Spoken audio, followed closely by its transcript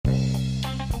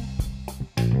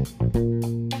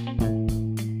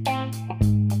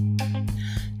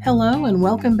Hello and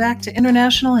welcome back to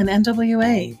International and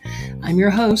NWA. I'm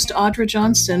your host, Audra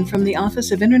Johnston from the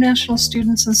Office of International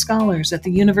Students and Scholars at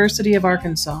the University of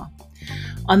Arkansas.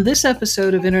 On this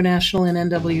episode of International and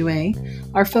NWA,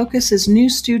 our focus is new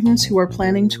students who are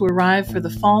planning to arrive for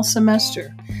the fall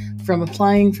semester, from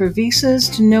applying for visas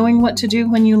to knowing what to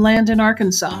do when you land in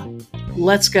Arkansas.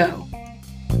 Let's go.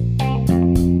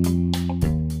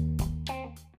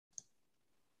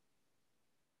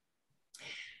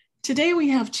 Today we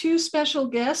have two special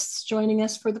guests joining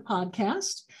us for the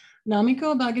podcast.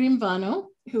 Namiko Bagrimvano,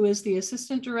 who is the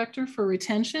Assistant Director for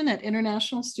Retention at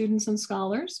International Students and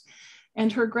Scholars,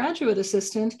 and her graduate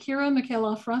assistant, Kira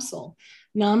McElhoff-Russell.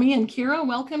 Nami and Kira,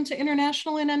 welcome to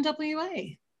International and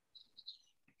NWA.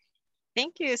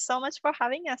 Thank you so much for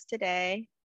having us today.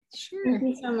 Sure. Thank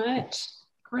you so much.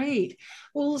 Great.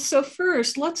 Well, so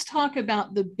first, let's talk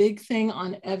about the big thing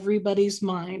on everybody's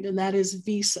mind, and that is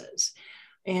visas.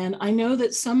 And I know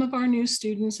that some of our new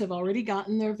students have already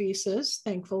gotten their visas,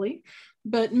 thankfully,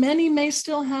 but many may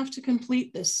still have to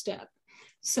complete this step.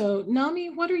 So Nami,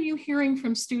 what are you hearing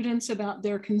from students about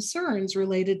their concerns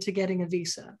related to getting a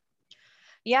visa?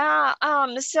 Yeah,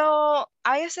 so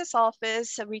ISS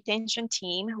Office retention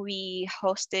team, we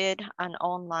hosted an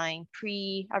online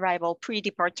pre-arrival,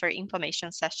 pre-departure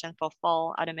information session for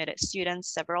fall admitted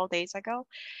students several days ago.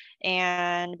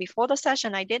 And before the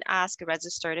session, I did ask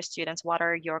registered students, what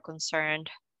are your concerns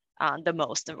the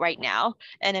most right now?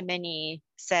 And then many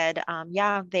said,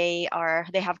 yeah, they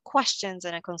have questions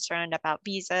and are concerned about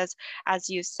visas. As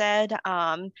you said,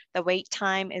 the wait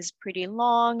time is pretty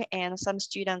long and some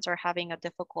students are having a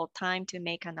difficult time to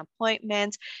make an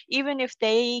appointment. Even if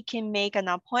they can make an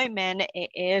appointment, it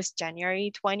is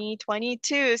January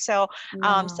 2022. So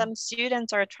Wow. some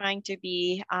students are trying to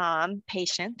be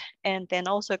patient and then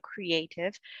also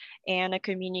creative and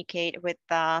communicate with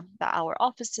our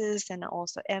offices and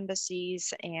also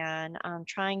embassies and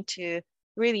trying to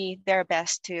really their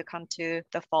best to come to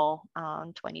the fall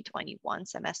 2021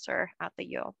 semester at the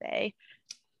U of A.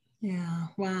 Yeah,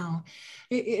 wow.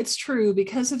 It's true.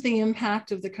 Because of the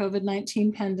impact of the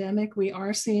COVID-19 pandemic, we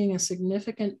are seeing a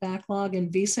significant backlog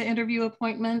in visa interview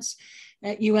appointments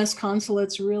at U.S.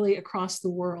 consulates really across the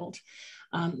world.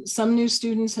 Some new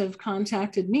students have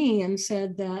contacted me and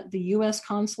said that the U.S.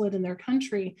 consulate in their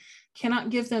country cannot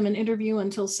give them an interview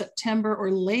until September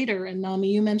or later. And Nami,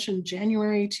 you mentioned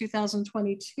January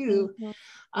 2022.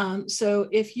 Mm-hmm. So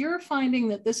if you're finding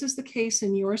that this is the case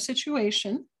in your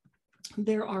situation,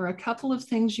 there are a couple of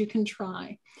things you can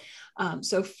try.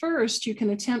 So first, you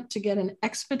can attempt to get an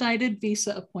expedited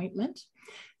visa appointment.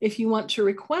 If you want to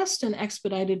request an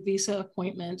expedited visa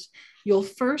appointment, you'll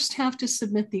first have to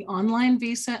submit the online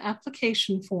visa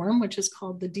application form, which is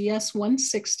called the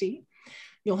DS-160.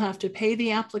 You'll have to pay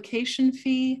the application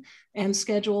fee and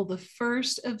schedule the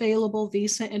first available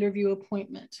visa interview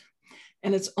appointment.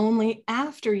 And it's only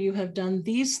after you have done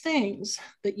these things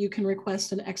that you can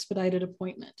request an expedited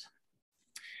appointment.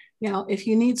 Now, if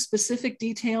you need specific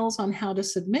details on how to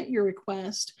submit your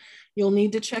request, you'll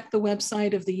need to check the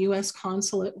website of the U.S.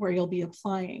 consulate where you'll be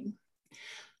applying.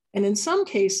 And in some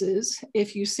cases,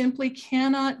 if you simply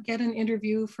cannot get an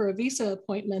interview for a visa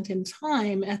appointment in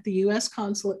time at the U.S.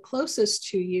 consulate closest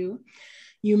to you,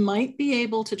 you might be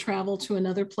able to travel to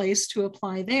another place to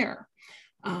apply there.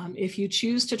 If you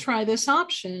choose to try this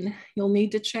option, you'll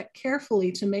need to check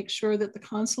carefully to make sure that the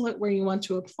consulate where you want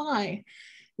to apply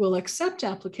will accept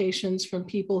applications from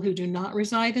people who do not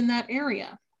reside in that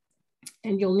area.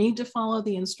 And you'll need to follow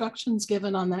the instructions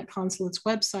given on that consulate's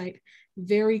website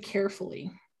very carefully.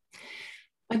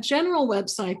 A general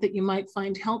website that you might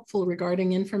find helpful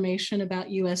regarding information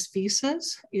about U.S.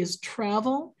 visas is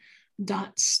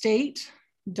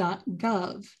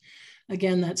travel.state.gov.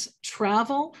 Again, that's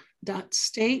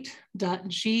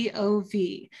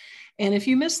travel.state.gov. And if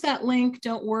you missed that link,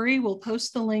 don't worry, we'll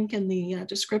post the link in the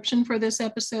description for this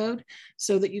episode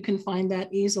so that you can find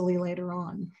that easily later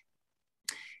on.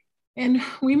 And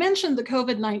we mentioned the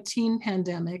COVID-19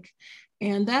 pandemic,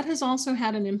 and that has also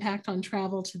had an impact on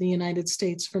travel to the United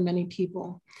States for many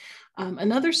people.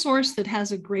 Another source that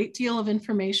has a great deal of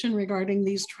information regarding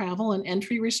these travel and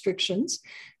entry restrictions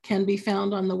can be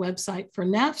found on the website for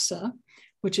NAFSA,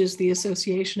 which is the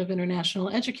Association of International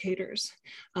Educators.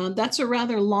 That's a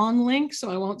rather long link, so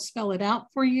I won't spell it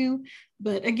out for you.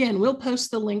 But again, we'll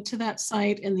post the link to that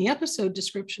site in the episode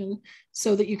description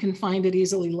so that you can find it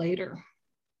easily later.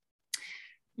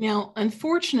 Now,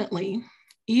 unfortunately,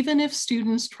 even if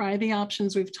students try the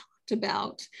options we've talked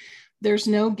about, there's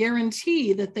no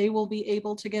guarantee that they will be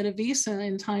able to get a visa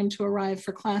in time to arrive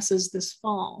for classes this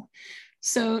fall.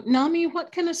 So Nami,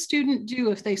 what can a student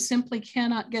do if they simply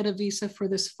cannot get a visa for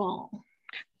this fall?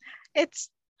 It's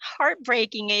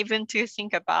heartbreaking even to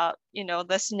think about,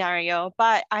 the scenario.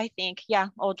 But I think, yeah,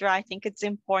 Audra, I think it's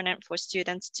important for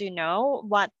students to know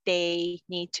what they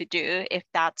need to do if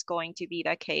that's going to be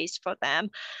the case for them.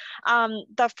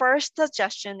 The first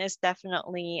suggestion is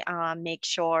definitely make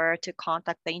sure to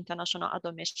contact the International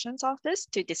Admissions Office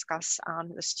to discuss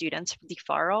the student's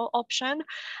deferral option.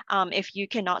 If you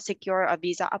cannot secure a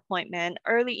visa appointment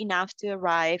early enough to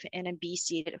arrive and be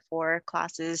seated for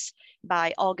classes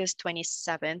by August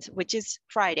 27th, which is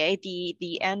Friday,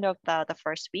 the end of the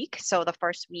first week. So the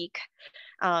first week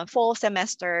fall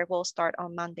semester will start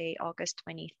on Monday, August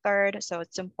 23rd. So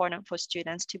it's important for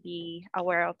students to be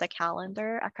aware of the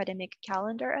calendar, academic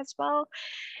calendar as well.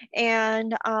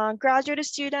 And graduate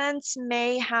students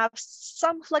may have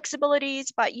some flexibilities,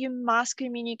 but you must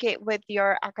communicate with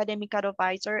your academic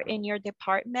advisor in your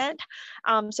department.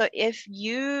 So if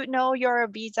you know your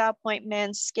visa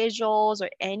appointment schedules or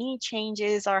any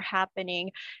changes are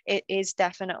happening, it is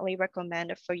definitely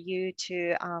recommended for you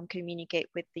to communicate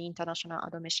with the International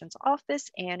Admissions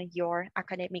Office and your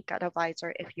academic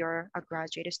advisor if you're a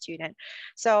graduate student.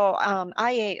 So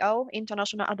IAO,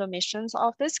 International Admissions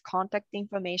Office, contact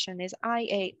information is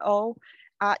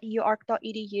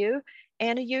iao@uark.edu.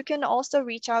 And you can also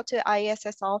reach out to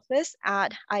ISS office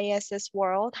at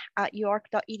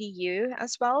issworld@uark.edu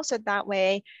as well. So that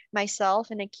way,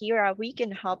 myself and Akira, we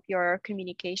can help your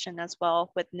communication as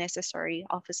well with necessary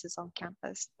offices on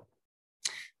campus.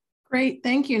 Great,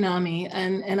 thank you, Nami.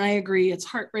 And I agree, it's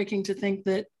heartbreaking to think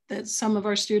that some of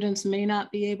our students may not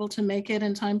be able to make it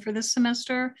in time for this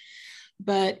semester.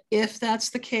 But if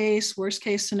that's the case, worst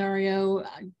case scenario,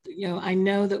 I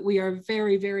know that we are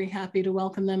very, very happy to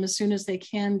welcome them as soon as they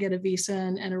can get a visa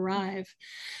and arrive.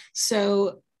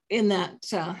 So in that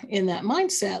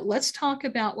mindset, let's talk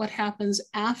about what happens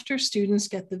after students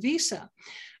get the visa.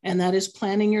 And that is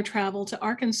planning your travel to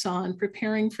Arkansas and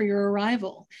preparing for your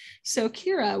arrival. So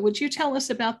Kira, would you tell us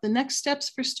about the next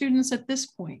steps for students at this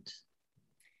point?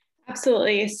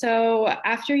 Absolutely. So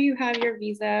after you have your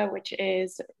visa, which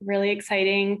is really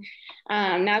exciting,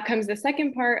 now comes the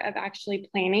second part of actually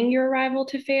planning your arrival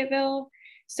to Fayetteville.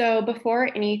 So before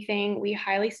anything, we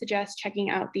highly suggest checking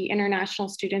out the International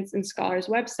Students and Scholars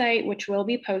website, which will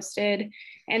be posted.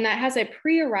 And that has a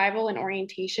pre-arrival and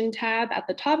orientation tab at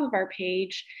the top of our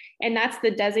page. And that's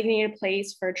the designated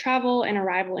place for travel and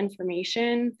arrival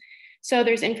information. So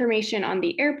there's information on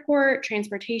the airport,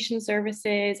 transportation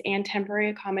services, and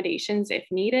temporary accommodations if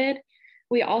needed.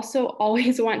 We also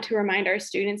always want to remind our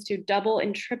students to double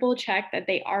and triple check that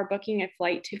they are booking a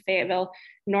flight to Fayetteville,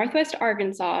 Northwest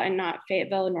Arkansas, and not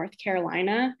Fayetteville, North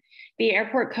Carolina. The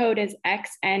airport code is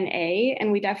XNA,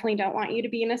 and we definitely don't want you to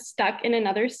be stuck in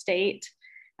another state.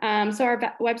 So our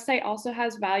website also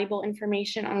has valuable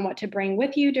information on what to bring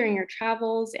with you during your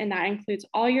travels, and that includes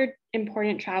all your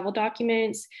important travel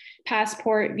documents,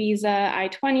 passport, visa,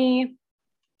 I-20,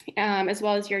 as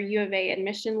well as your U of A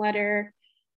admission letter.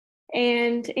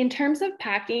 And in terms of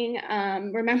packing,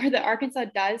 remember that Arkansas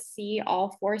does see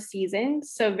all 4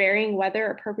 seasons, so varying weather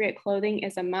appropriate clothing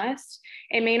is a must.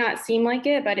 It may not seem like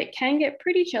it, but it can get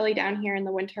pretty chilly down here in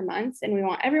the winter months, and we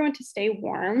want everyone to stay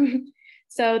warm.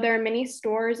 So there are many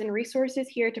stores and resources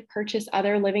here to purchase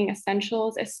other living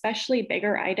essentials, especially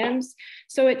bigger items.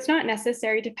 So it's not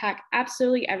necessary to pack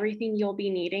absolutely everything you'll be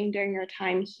needing during your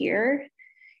time here.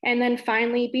 And then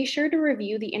finally, be sure to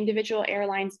review the individual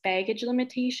airlines' baggage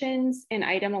limitations and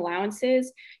item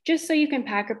allowances, just so you can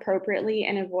pack appropriately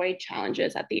and avoid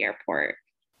challenges at the airport.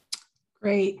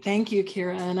 Great, thank you,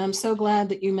 Kira. And I'm so glad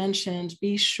that you mentioned,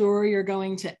 be sure you're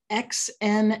going to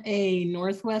XNA,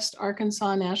 Northwest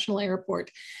Arkansas National Airport,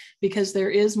 because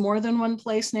there is more than one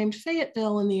place named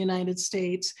Fayetteville in the United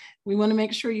States. We want to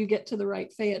make sure you get to the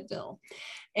right Fayetteville.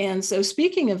 And so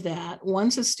speaking of that,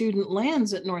 once a student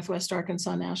lands at Northwest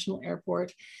Arkansas National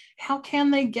Airport, how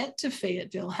can they get to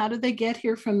Fayetteville? How do they get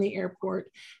here from the airport?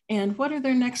 And what are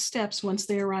their next steps once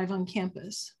they arrive on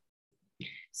campus?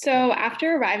 So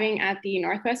after arriving at the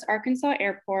Northwest Arkansas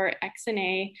Airport,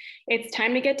 XNA, it's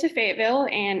time to get to Fayetteville,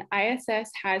 and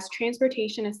ISS has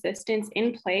transportation assistance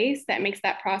in place that makes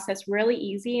that process really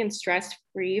easy and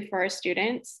stress-free for our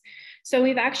students. So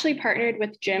we've actually partnered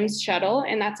with Jim's Shuttle,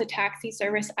 and that's a taxi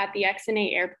service at the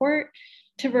XNA Airport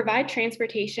to provide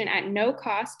transportation at no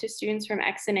cost to students from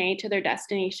XNA to their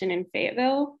destination in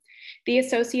Fayetteville. The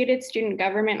Associated Student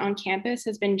Government on campus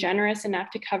has been generous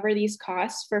enough to cover these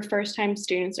costs for first-time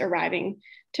students arriving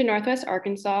to Northwest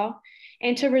Arkansas.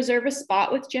 And to reserve a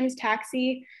spot with Jim's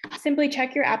Taxi, simply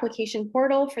check your application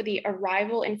portal for the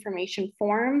arrival information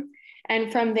form.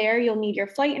 And from there, you'll need your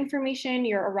flight information,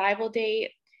 your arrival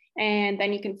date, and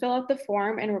then you can fill out the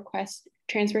form and request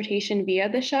transportation via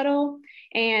the shuttle.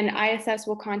 And ISS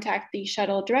will contact the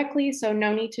shuttle directly, so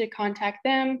no need to contact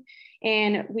them.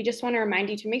 And we just want to remind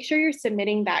you to make sure you're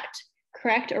submitting that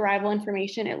correct arrival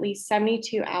information at least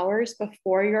 72 hours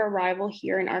before your arrival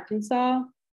here in Arkansas.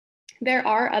 There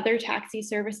are other taxi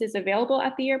services available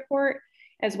at the airport,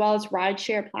 as well as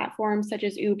rideshare platforms such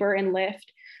as Uber and Lyft.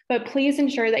 But please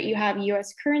ensure that you have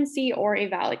US currency or a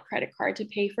valid credit card to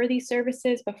pay for these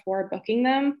services before booking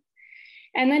them.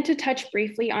 And then to touch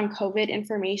briefly on COVID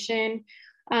information,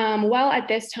 while at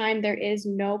this time there is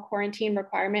no quarantine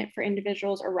requirement for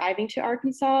individuals arriving to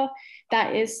Arkansas,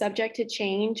 that is subject to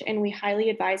change, and we highly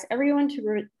advise everyone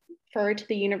to refer to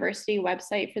the university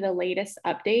website for the latest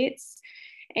updates.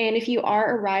 And if you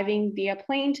are arriving via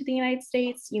plane to the United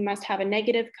States, you must have a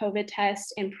negative COVID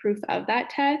test and proof of that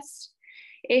test.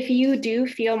 If you do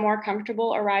feel more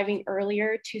comfortable arriving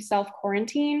earlier to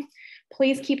self-quarantine,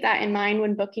 please keep that in mind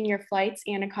when booking your flights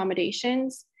and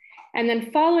accommodations. And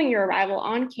then following your arrival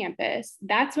on campus,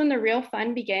 that's when the real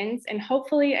fun begins, and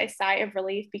hopefully a sigh of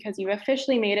relief because you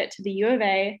officially made it to the U of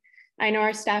A. I know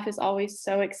our staff is always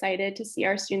so excited to see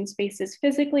our students' faces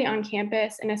physically on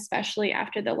campus, and especially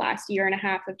after the last year and a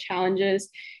half of challenges,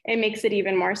 it makes it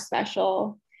even more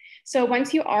special. So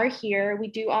once you are here, we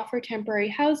do offer temporary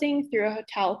housing through a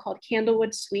hotel called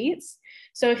Candlewood Suites.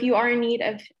 So if you are in need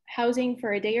of housing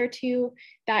for a day or two,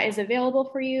 that is available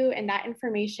for you, and that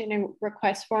information and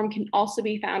request form can also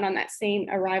be found on that same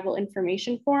arrival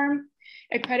information form.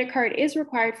 A credit card is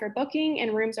required for booking,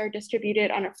 and rooms are distributed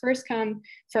on a first come,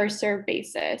 first served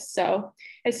basis. So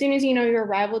as soon as you know your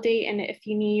arrival date, and if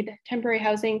you need temporary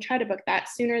housing, try to book that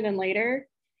sooner than later.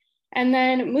 And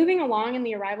then moving along in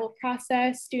the arrival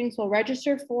process, students will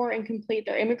register for and complete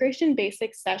their immigration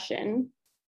basics session.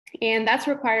 And that's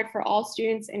required for all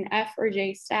students in F or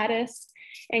J status.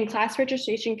 And class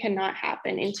registration cannot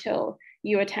happen until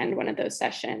you attend one of those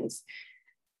sessions.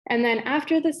 And then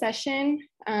after the session,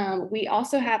 we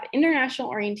also have international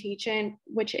orientation,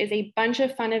 which is a bunch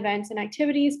of fun events and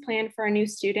activities planned for our new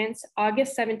students,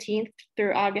 August 17th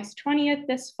through August 20th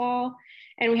this fall.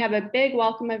 And we have a big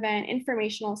welcome event,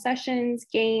 informational sessions,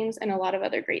 games, and a lot of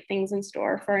other great things in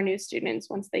store for our new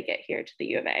students once they get here to the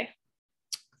U of A.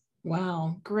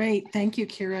 Wow, great. Thank you,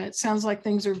 Kira. It sounds like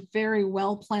things are very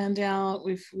well planned out.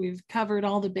 We've covered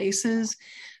all the bases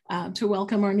to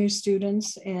welcome our new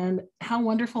students. And how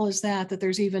wonderful is that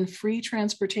there's even free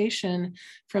transportation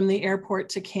from the airport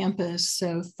to campus.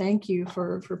 So thank you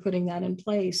for putting that in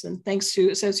place. And thanks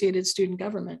to Associated Student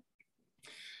Government.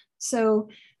 So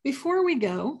before we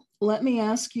go, let me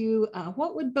ask you,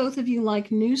 what would both of you like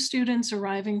new students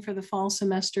arriving for the fall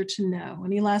semester to know?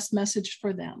 Any last message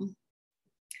for them?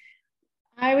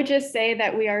 I would just say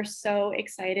that we are so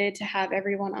excited to have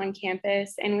everyone on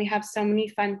campus, and we have so many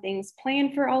fun things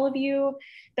planned for all of you.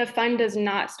 The fun does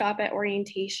not stop at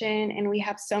orientation, and we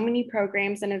have so many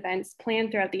programs and events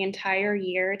planned throughout the entire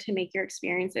year to make your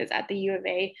experiences at the U of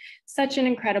A such an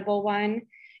incredible one.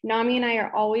 NAMI and I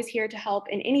are always here to help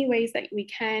in any ways that we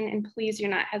can, and please do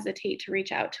not hesitate to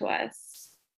reach out to us.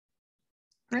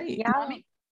 Great. Yeah. NAMI?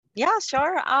 Yeah,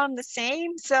 sure. The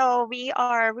same. So we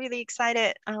are really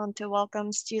excited to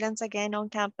welcome students again on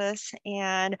campus.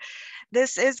 And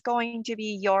this is going to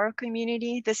be your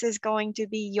community. This is going to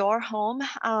be your home.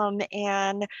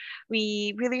 And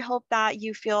we really hope that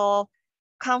you feel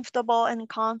comfortable and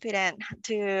confident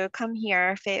to come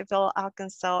here, Fayetteville,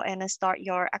 Arkansas, and start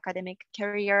your academic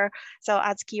career. So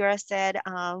as Kira said,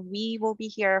 we will be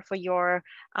here for your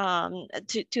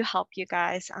to help you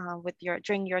guys with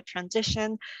during your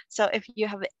transition. So if you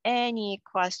have any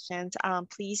questions,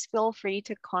 please feel free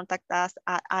to contact us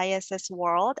at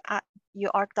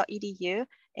issworld@uark.edu,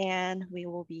 and we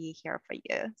will be here for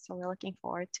you. So we're looking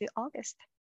forward to August.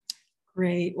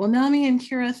 Great. Well, NAMI and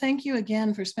Kira, thank you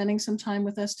again for spending some time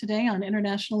with us today on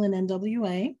International in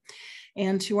NWA.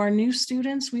 And to our new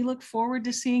students, we look forward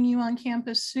to seeing you on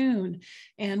campus soon.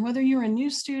 And whether you're a new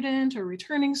student or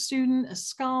returning student, a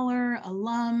scholar,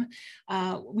 alum,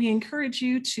 we encourage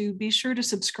you to be sure to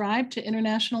subscribe to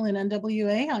International in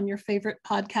NWA on your favorite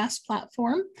podcast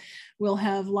platform. We'll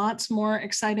have lots more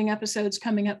exciting episodes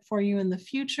coming up for you in the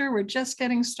future. We're just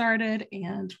getting started,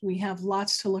 and we have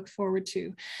lots to look forward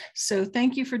to. So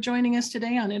thank you for joining us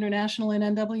today on International in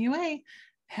NWA.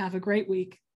 Have a great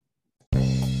week.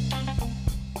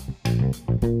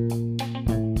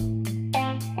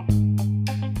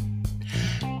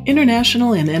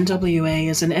 International in NWA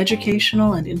is an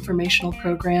educational and informational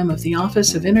program of the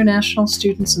Office of International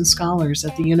Students and Scholars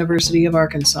at the University of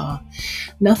Arkansas.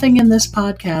 Nothing in this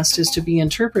podcast is to be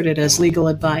interpreted as legal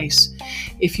advice.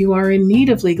 If you are in need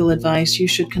of legal advice, you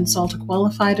should consult a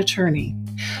qualified attorney.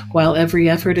 While every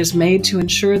effort is made to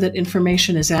ensure that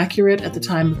information is accurate at the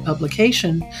time of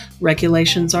publication,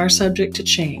 regulations are subject to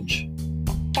change.